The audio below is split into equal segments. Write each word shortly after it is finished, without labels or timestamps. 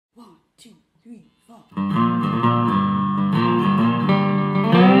3, 4.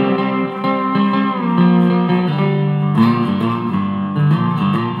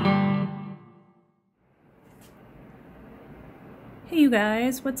 Hey you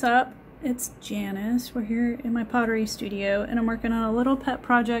guys, what's up? It's Janice. We're here in my pottery studio and I'm working on a little pet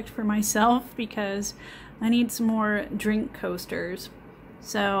project for myself because I need some more drink coasters.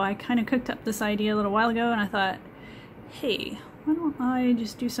 So I kind of cooked up this idea a little while ago and I thought, hey, why don't I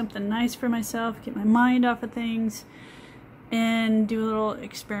just do something nice for myself, get my mind off of things, and do a little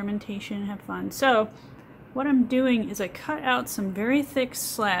experimentation and have fun. So what I'm doing is I cut out some very thick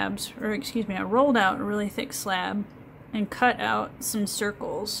slabs, or excuse me, I rolled out a really thick slab and cut out some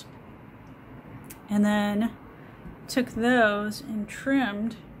circles. And then took those and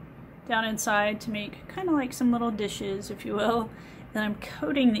trimmed down inside to make kind of like some little dishes, if you will. And I'm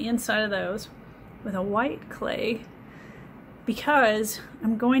coating the inside of those with a white clay because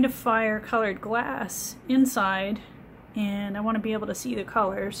I'm going to fire colored glass inside and I want to be able to see the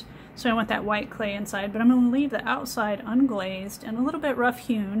colors. So I want that white clay inside, but I'm going to leave the outside unglazed and a little bit rough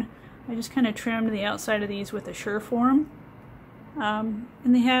hewn. I just kind of trimmed the outside of these with a Surform. And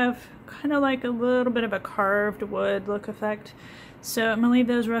they have kind of like a little bit of a carved wood look effect. So I'm going to leave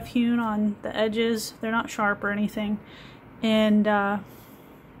those rough hewn on the edges. They're not sharp or anything. And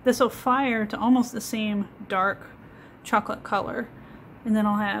this will fire to almost the same dark chocolate color. And then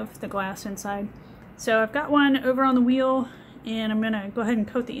I'll have the glass inside. So I've got one over on the wheel and I'm going to go ahead and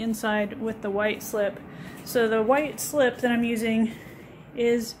coat the inside with the white slip. So the white slip that I'm using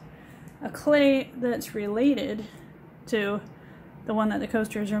is a clay that's related to the one that the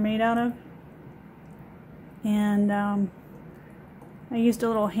coasters are made out of. And I used a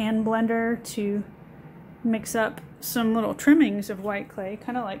little hand blender to mix up some little trimmings of white clay,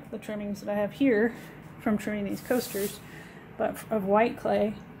 kind of like the trimmings that I have here from trimming these coasters, but of white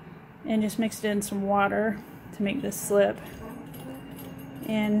clay, and just mixed in some water to make this slip.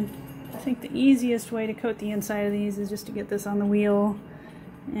 And I think the easiest way to coat the inside of these is just to get this on the wheel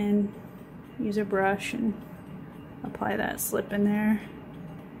and use a brush and apply that slip in there.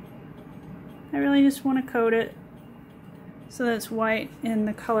 I really just want to coat it so that it's white and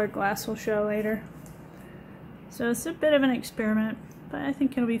the colored glass will show later. So it's a bit of an experiment, but I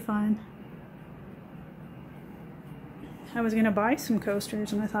think it'll be fun. I was going to buy some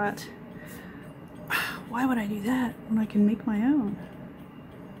coasters and I thought, why would I do that when I can make my own?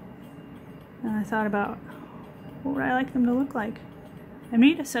 And I thought about, what would I like them to look like? I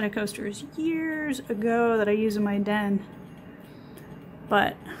made a set of coasters years ago that I use in my den,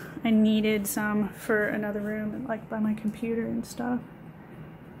 but I needed some for another room, like by my computer and stuff.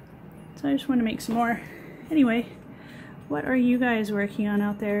 So I just want to make some more. Anyway, what are you guys working on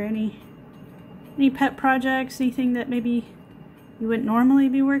out there? Any pet projects? Anything that maybe you wouldn't normally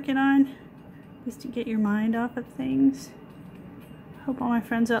be working on? Just to get your mind off of things. I hope all my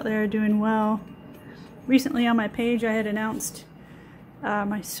friends out there are doing well. Recently on my page I had announced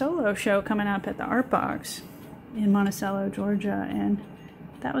my solo show coming up at the Art Box in Monticello, Georgia, and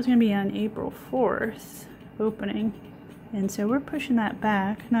that was going to be on April 4th opening, and so we're pushing that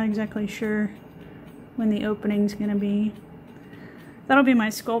back. Not exactly sure when the opening's going to be. That'll be my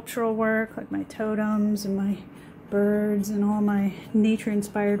sculptural work, like my totems and my birds and all my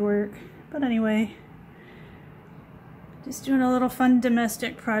nature-inspired work. But anyway, just doing a little fun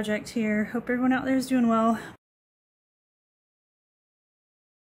domestic project here. Hope everyone out there is doing well.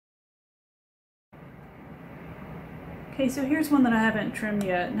 Okay, so here's one that I haven't trimmed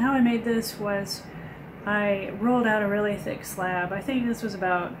yet. And how I made this was I rolled out a really thick slab. I think this was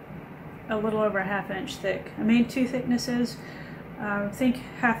about a little over a ½ inch thick. I made two thicknesses. I think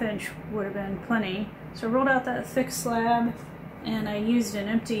 ½ inch would have been plenty. So I rolled out that thick slab and I used an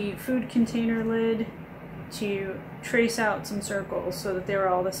empty food container lid to trace out some circles so that they were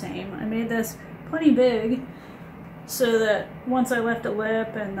all the same. I made this plenty big so that once I left a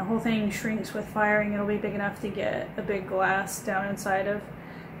lip and the whole thing shrinks with firing, it'll be big enough to get a big glass down inside of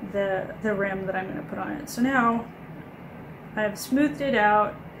the rim that I'm going to put on it. So now I've smoothed it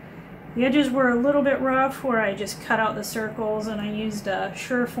out. The edges were a little bit rough where I just cut out the circles, and I used a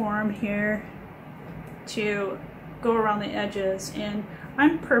Surform here to go around the edges, and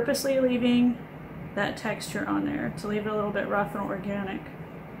I'm purposely leaving that texture on there to leave it a little bit rough and organic.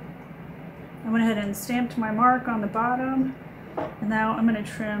 I went ahead and stamped my mark on the bottom, and now I'm going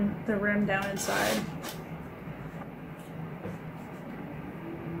to trim the rim down inside.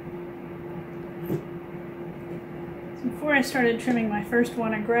 Before I started trimming my first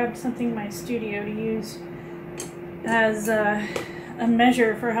one, I grabbed something in my studio to use as a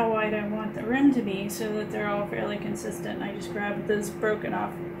measure for how wide I want the rim to be so that they're all fairly consistent. I just grabbed this broken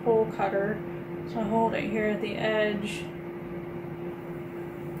off hole cutter. So I hold it here at the edge.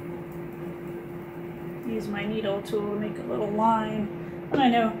 Use my needle tool to make a little line, and I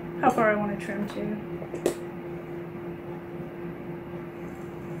know how far I want to trim to.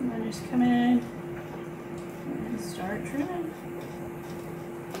 And then just come in and start trimming.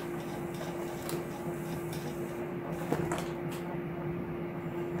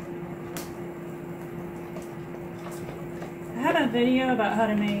 I have a video about how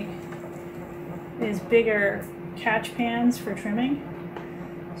to make these bigger catch pans for trimming.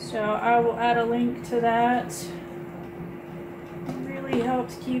 So I will add a link to that. It really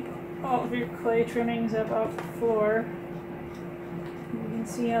helps keep all of your clay trimmings up off the floor. You can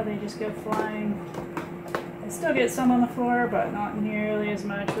see how they just go flying. I still get some on the floor, but not nearly as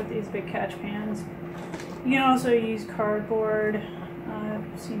much with these big catch pans. You can also use cardboard.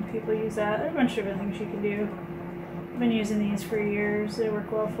 I've seen people use that. There are a bunch of different things you can do. I've been using these for years. They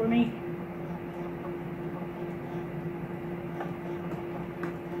work well for me.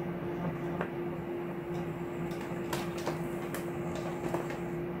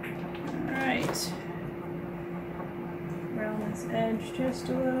 Around this edge just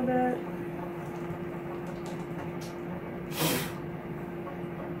a little bit.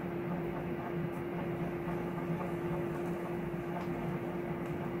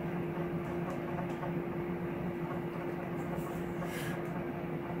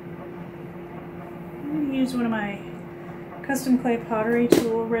 I'm going to use one of my custom clay pottery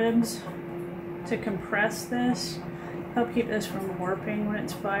tool ribs to compress this, help keep this from warping when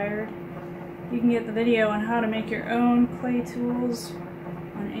it's fired. You can get the video on how to make your own clay tools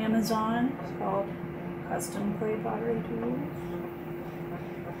on Amazon. It's called Custom Clay Pottery Tools.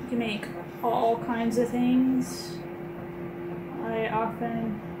 You can make all kinds of things. I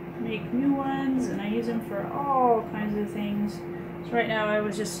often make new ones and I use them for all kinds of things. So right now I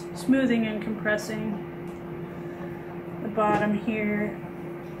was just smoothing and compressing the bottom here.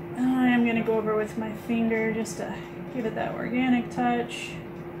 I am going to go over with my finger just to give it that organic touch.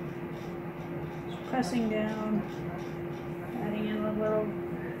 Pressing down, adding in a little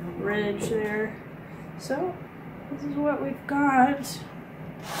ridge there. So this is what we've got.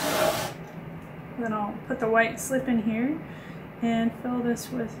 Then I'll put the white slip in here and fill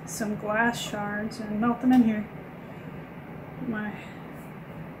this with some glass shards and melt them in here. My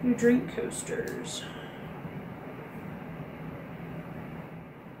new drink coasters.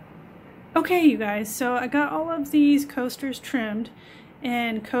 Okay, you guys, so I got all of these coasters trimmed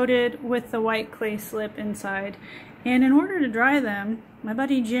and coated with the white clay slip inside. And in order to dry them, my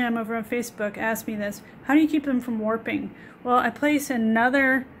buddy Jim over on Facebook asked me this: how do you keep them from warping? Well, I place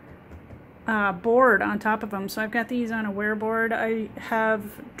another board on top of them. So I've got these on a wear board. I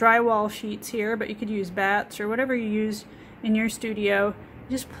have drywall sheets here, but you could use bats or whatever you use in your studio.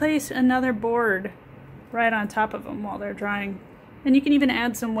 Just place another board right on top of them while they're drying. And you can even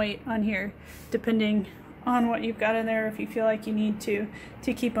add some weight on here, depending on what you've got in there, if you feel like you need to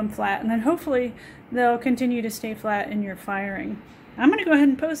keep them flat. And then hopefully they'll continue to stay flat in your firing. I'm going to go ahead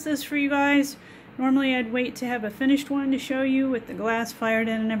and post this for you guys. Normally I'd wait to have a finished one to show you with the glass fired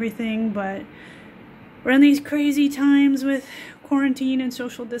in and everything, but we're in these crazy times with quarantine and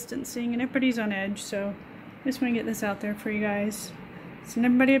social distancing and everybody's on edge, so I just want to get this out there for you guys. Send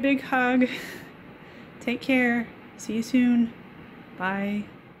everybody a big hug. Take care. See you soon. Bye.